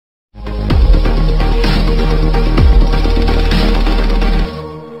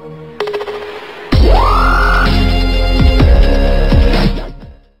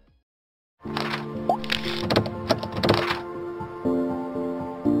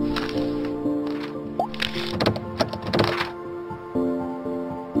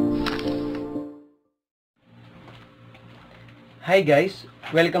Hi guys!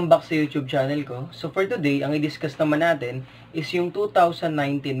 Welcome back sa YouTube channel ko. So for today, ang i-discuss naman natin is yung 2019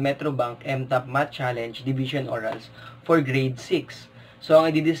 Metrobank MTAP Math Challenge Division Orals for Grade 6. So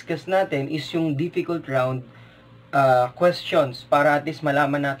ang i-discuss natin is yung difficult round questions para at least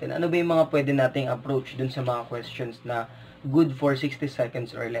malaman natin ano ba yung mga pwede nating approach dun sa mga questions na good for 60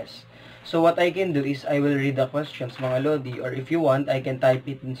 seconds or less. So what I can do is I will read the questions mga lodi, or if you want, I can type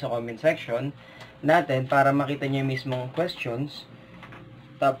it din sa comment section natin para makita niyo yung mismong questions.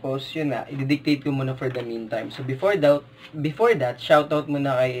 Tapos yun na, i-dictate ko muna for the meantime. So before that, shoutout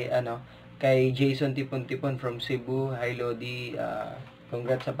muna kay Jason Tipon-Tipon from Cebu. Hi Lodi,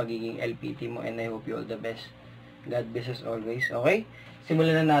 congrats sa pagiging LPT mo and I hope you all the best. God bless us always. Okay?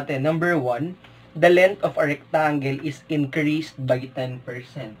 Simulan na natin. Number 1, the length of a rectangle is increased by 10%.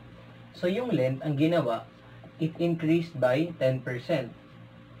 So yung length, ang ginawa, it increased by 10%.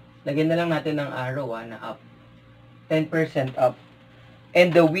 Lagyan na lang natin ng arrow na up. 10% up. And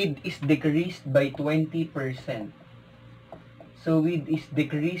the width is decreased by 20%. So width is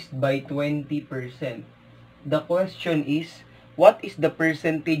decreased by 20%. The question is, what is the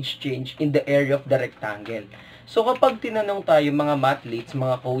percentage change in the area of the rectangle? So kapag tinanong tayo mga mathletes,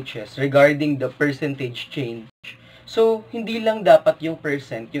 mga coaches, regarding the percentage change, so hindi lang dapat yung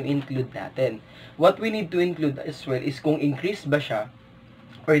percent yung include natin. What we need to include as well is kung increase ba siya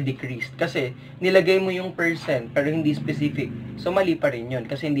or decreased. Kasi nilagay mo yung percent pero hindi specific. So mali pa rin yun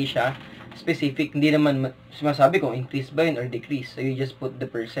kasi hindi siya specific. Hindi naman sumasabi kung increase ba yun or decrease. So you just put the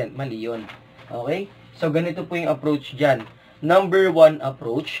percent. Mali yun. Okay? So ganito po yung approach dyan. Number 1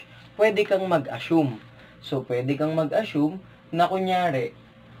 approach, pwede kang mag-assume. So pwede kang mag-assume na kunyari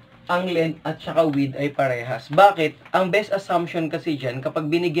ang length at saka width ay parehas. Bakit? Ang best assumption kasi dyan kapag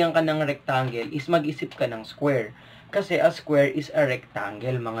binigyan ka ng rectangle is mag-isip ka ng square. Kasi a square is a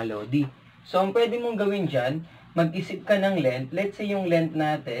rectangle, mga lodi. So, ang pwede mong gawin dyan, mag-isip ka ng length. Let's say yung length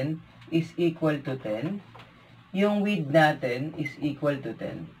natin is equal to 10. Yung width natin is equal to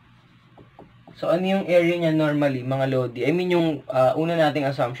 10. So, ano yung area niya normally, mga lodi? I mean, yung una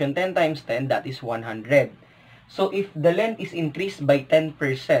nating assumption, 10 times 10, that is 100. So, if the length is increased by 10%,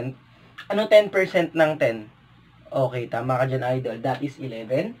 ano 10% ng 10? Okay, tama ka dyan, idol. That is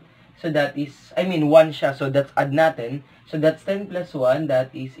 11. So, that is, 1 siya. So, that's add natin. So, that's 10 plus 1.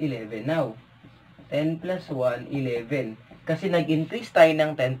 That is 11 now. 10 plus 1, 11. Kasi nag-increase tayo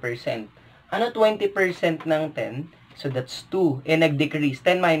ng 10%. Ano 20% ng 10? So, that's 2. Eh, nag-decrease.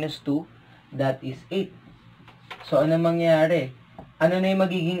 10 minus 2, that is 8. So, ano mangyari? Ano na yung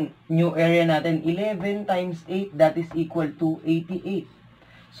magiging new area natin? 11 times 8, that is equal to 88.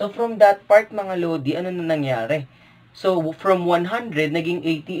 So, from that part, mga lodi, ano na nangyari? So, from 100, naging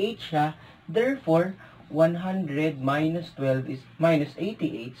 88 siya. Therefore, 100 minus 12 is, minus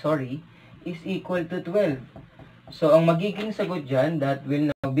 88, is equal to 12. So, ang magiging sagot dyan, that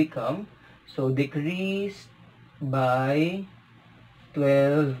will now become, so, decreased by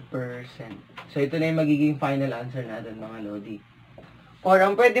 12%. So, ito na yung magiging final answer natin, mga lodi. Or,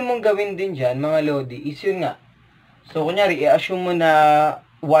 ang pwede mong gawin din dyan, mga lodi, is yun nga. So, kunyari, i-assume mo na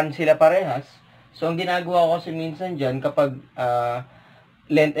 1 sila parehas. So, ang ginagawa ko kasi minsan dyan, kapag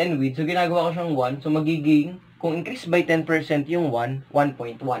length and width, so ginagawa ko siyang 1. So, magiging, kung increase by 10% yung 1,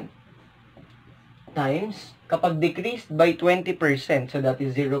 1.1. Times, kapag decreased by 20%, so that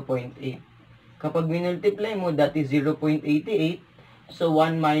is 0.8. Kapag minultiply mo, that is 0.88. So,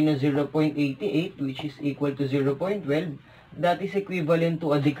 1 minus 0.88, which is equal to 0.12, that is equivalent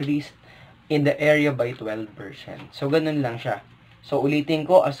to a decrease in the area by 12%. So, ganun lang siya. So, ulitin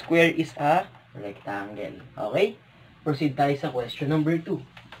ko, a square is a rectangle. Okay? Proceed tayo sa question number 2.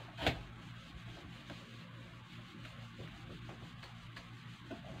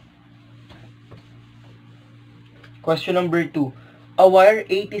 Question number 2. A wire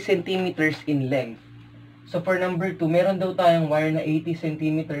 80 centimeters in length. So, for number 2, meron daw tayong wire na 80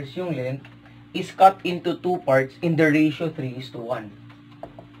 centimeters yung length is cut into 2 parts in the ratio 3:1.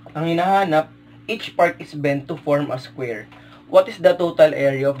 Ang hinahanap, each part is bent to form a square. What is the total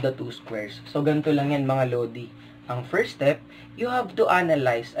area of the 2 squares? So, ganito lang yan, mga lodi. Ang first step, you have to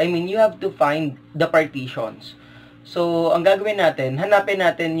analyze. You have to find the partitions. So, ang gagawin natin, hanapin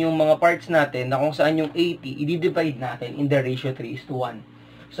natin yung mga parts natin na kung saan yung 80, i-divide natin in the ratio 3:1.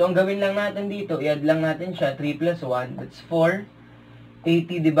 So, ang gawin lang natin dito, i-add lang natin siya, 3 plus 1, that's 4.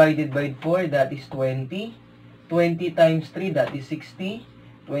 80 divided by 4, that is 20. 20 times 3, that is 60.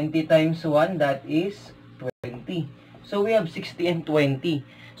 20 times 1, that is 20. So, we have 60 and 20.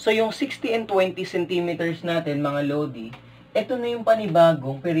 So, yung 60 and 20 centimeters natin, mga lodi, ito na yung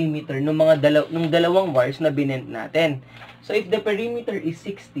panibagong perimeter ng dalawang wires na binend natin. So, if the perimeter is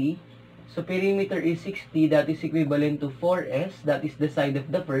 60, So, perimeter is 60. That is equivalent to 4S. That is the side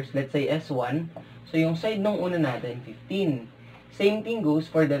of the first. Let's say S1. So, yung side nung una natin, 15. Same thing goes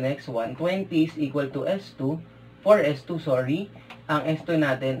for the next one. 20 is equal to S2. 4S2, sorry. Ang S2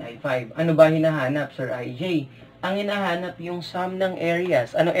 natin ay 5. Ano ba hinahanap, Sir IJ? Ang hinahanap yung sum ng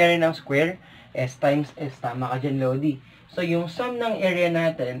areas. Ano area ng square? S times S. Tama ka dyan, Lodi. So, yung sum ng area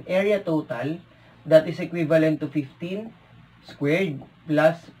natin, area total, that is equivalent to 15 squared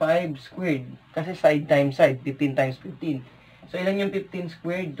plus 5 squared. Kasi side times side, 15 times 15. So, ilan yung 15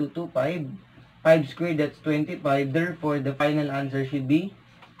 squared? 225. 5 squared, that's 25. Therefore, the final answer should be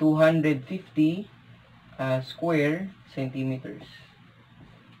 250 square centimeters.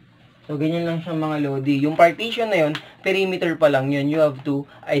 So, ganyan lang siya mga Lodi. Yung partition na yun, perimeter pa lang yun. You have to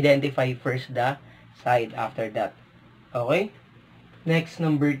identify first the side after that. Okay? Next,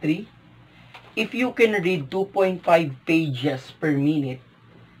 number 3. If you can read 2.5 pages per minute,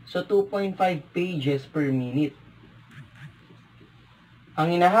 so 2.5 pages per minute,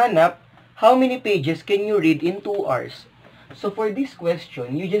 ang hinahanap, how many pages can you read in 2 hours? So, for this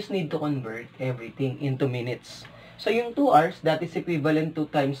question, you just need to convert everything into minutes. So, yung 2 hours, that is equivalent to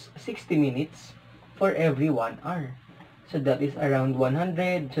times 60 minutes for every 1 hour. So, that is around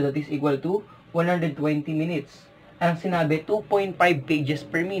 100. So, that is equal to 120 minutes. Ang sinabi, 2.5 pages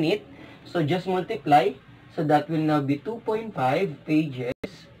per minute. So, just multiply. So, that will now be 2.5 pages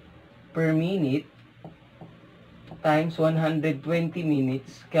per minute times 120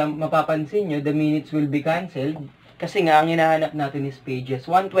 minutes. Kaya mapapansin nyo, the minutes will be cancelled. Kasi nga, ang hinahanap natin is pages.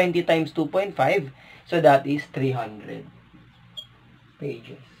 120 times 2.5. So, that is 300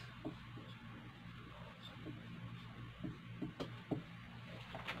 pages.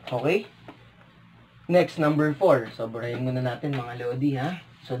 Okay? Next, number 4. So, burahin muna natin mga Lodi, ha?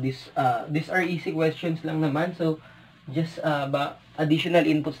 So, these are easy questions lang naman. So, just additional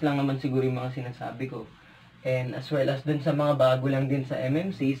inputs lang naman siguro yung mga sinasabi ko. And as well as dun sa mga bago lang din sa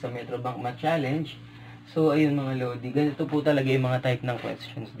MMC, sa Metro Bank Math Challenge. So, ayun mga Lodi. Ganito po talaga yung mga type ng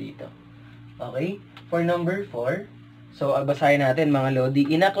questions dito. Okay? For number 4, so basahin natin mga Lodi.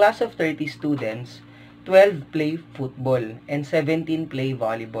 In a class of 30 students, 12 play football and 17 play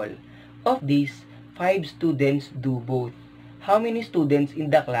volleyball. Of these, 5 students do both. How many students in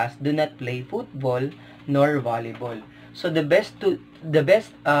the class do not play football nor volleyball? So the best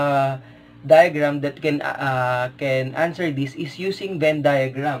diagram that can answer this is using Venn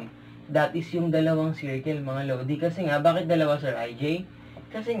diagram. That is yung dalawang circle mga Lodi. Kasi nga, bakit dalawa, Sir IJ?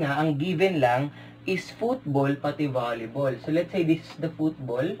 Kasi nga, ang given lang is football pati volleyball. So, let's say this is the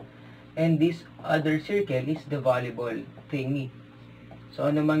football and this other circle is the volleyball thingy. So,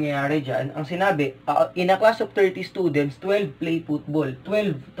 ano mangyayari dyan? Ang sinabi, in a class of 30 students, 12 play football.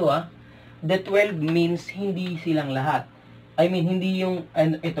 12 to The 12 means hindi silang lahat. I mean, hindi yung,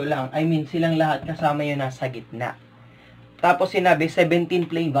 ito lang. I mean, silang lahat kasama yung nasa gitna. Tapos sinabi, 17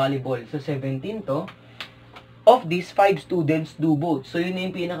 play volleyball. So, 17 to. Of these, 5 students do both. So, yun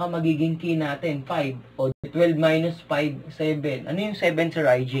yung pinaka magiging key natin. 5. O, 12 minus 5, 7. Ano yung 7, Sir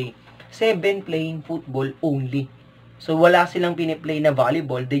IJ? 7 playing football only. So, wala silang piniplay na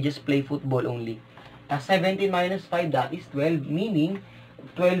volleyball. They just play football only. 17 minus 5, that is 12. Meaning,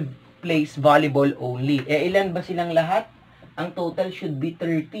 12 plays volleyball only. Ilan ba silang lahat? Ang total should be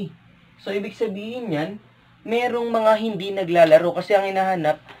 30. So, ibig sabihin yan, merong mga hindi naglalaro kasi ang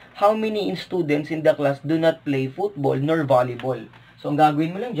hinahanap, how many students in the class do not play football nor volleyball. So, ang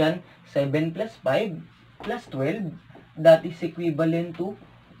gagawin mo lang dyan, 7 plus 5 plus 12, that is equivalent to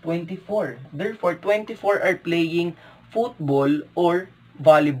 24. Therefore, 24 are playing football or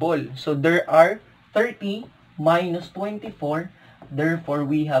volleyball. So, there are 30 minus 24. Therefore,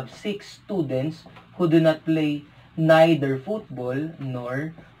 we have 6 students who do not play neither football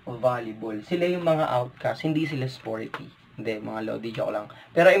nor volleyball. Sila yung mga outcast, hindi sila sporty. Hindi, mga Lodi, joke lang.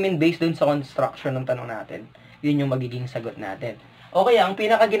 Pero I mean, based dun sa construction ng tanong natin, yun yung magiging sagot natin. Okay, ang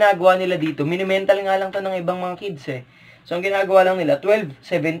pinaka ginagawa nila dito, minimental nga lang to ng ibang mga kids eh. So, ang ginagawa lang nila, 12,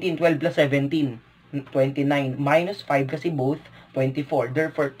 17, 12 plus 17, 29, minus 5 kasi both, 24.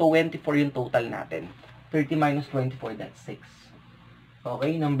 Therefore, 24 yung total natin. 30 minus 24, that's 6.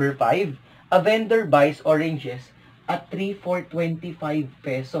 Okay, number 5. A vendor buys oranges at 3 for 25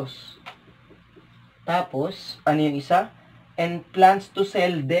 pesos. Tapos, ano yung isa? And plans to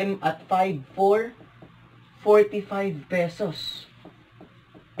sell them at 5 for 45 pesos.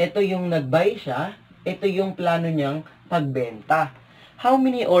 Ito yung nag-buy siya. Ito yung plano niyang pagbenta. How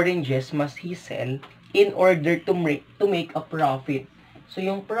many oranges must he sell in order to make a profit? So,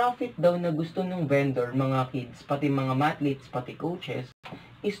 yung profit daw na gusto ng vendor, mga kids, pati mga mathletes, pati coaches,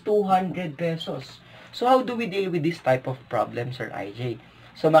 is 200 pesos. So, how do we deal with this type of problem, Sir IJ?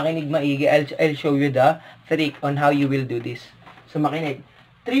 So, makinig maigi. I'll show you the trick on how you will do this. So, makinig.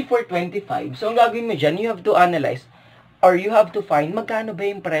 3 for 25. So, ang gagawin mo dyan, you have to analyze or you have to find magkano ba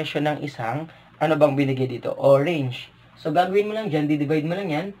yung presyo ng isang, ano bang binigay dito? Orange. So, gagawin mo lang dyan, di-divide mo lang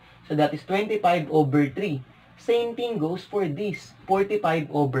yan. So, that is 25 over 3. Same thing goes for this, 45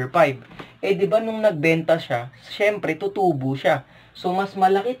 over 5. Eh, di ba nung nagbenta siya, syempre, tutubo siya. So, mas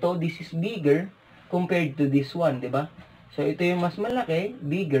malaki to, this is bigger compared to this one, di ba? So, ito yung mas malaki,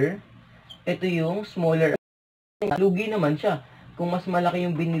 bigger. Ito yung smaller. Lugi naman siya kung mas malaki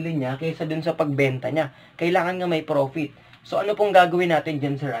yung binili niya kaysa dun sa pagbenta niya. Kailangan nga may profit. So, ano pong gagawin natin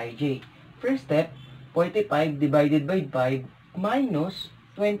dyan, Sir IJ? First step, 45 divided by 5 minus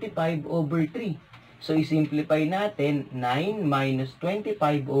 25 over 3. So, isimplify natin, 9 minus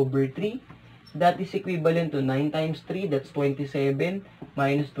 25 over 3. That is equivalent to 9 times 3, that's 27,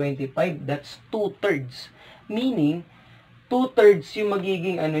 minus 25, that's 2/3. Meaning, 2/3 yung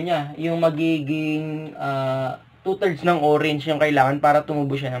magiging, ano niya, yung magiging, 2/3 ng orange yung kailangan para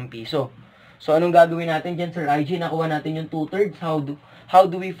tumubo siya ng piso. So, anong gagawin natin dyan, Sir IJ? Nakuha natin yung 2/3. How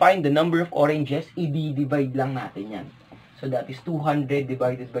do we find the number of oranges? I-divide lang natin yan. So, that is 200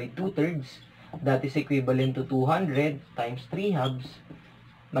 divided by 2/3. That is equivalent to 200 times 3 halves.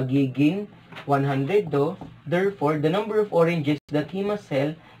 Magiging 100 do. Therefore, the number of oranges that he must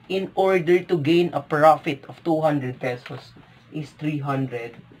sell in order to gain a profit of 200 pesos is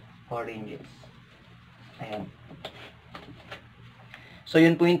 300 oranges. Ayan. So,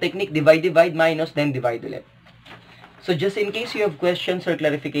 yun po yung technique. Divide, minus, then divide ulit. So, just in case you have questions or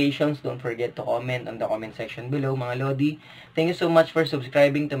clarifications, don't forget to comment on the comment section below, mga Lodi. Thank you so much for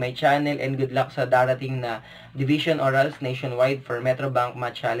subscribing to my channel and good luck sa darating na Division Orals nationwide for Metro Bank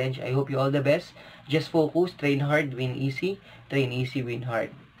Math Challenge. I hope you all the best. Just focus, train hard, win easy. Train easy, win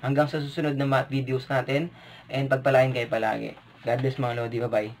hard. Hanggang sa susunod na math videos natin and pagpalain kayo palagi. God bless mga Lodi.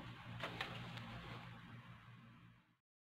 Bye-bye.